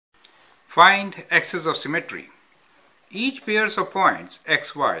Find axes of symmetry. Each pairs of points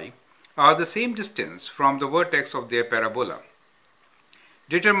xy are the same distance from the vertex of their parabola.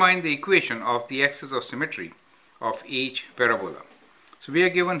 Determine the equation of the axis of symmetry of each parabola. So we are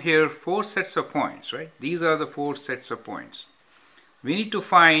given here 4 sets of points, right? These are the 4 sets of points. We need to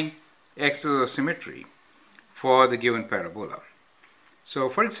find axis of symmetry for the given parabola. So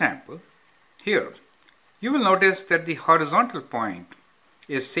for example, here you will notice that the horizontal point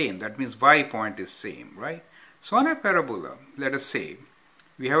is same. That means y point is same, right? So on a parabola, let us say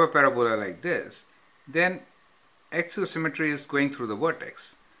we have a parabola like this, then axis of symmetry is going through the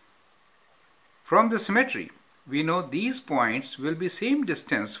vertex. From the symmetry, we know these points will be same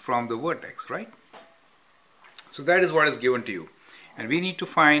distance from the vertex, right? So that is what is given to you. And we need to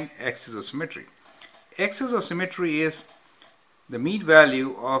find axis of symmetry. Axis of symmetry is the mean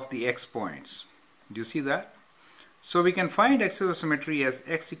value of the x points. Do you see that? So we can find axis of symmetry as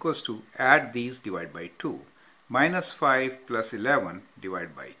x equals to, add these, divide by 2. Minus 5 plus 11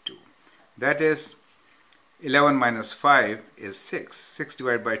 divided by 2. That is 11 minus 5 is 6. 6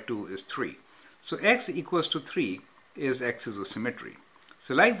 divided by 2 is 3. So x equals to 3 is axis of symmetry.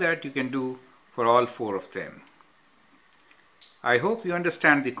 So like that you can do for all 4 of them. I hope you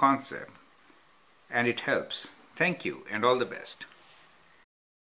understand the concept and it helps. Thank you and all the best.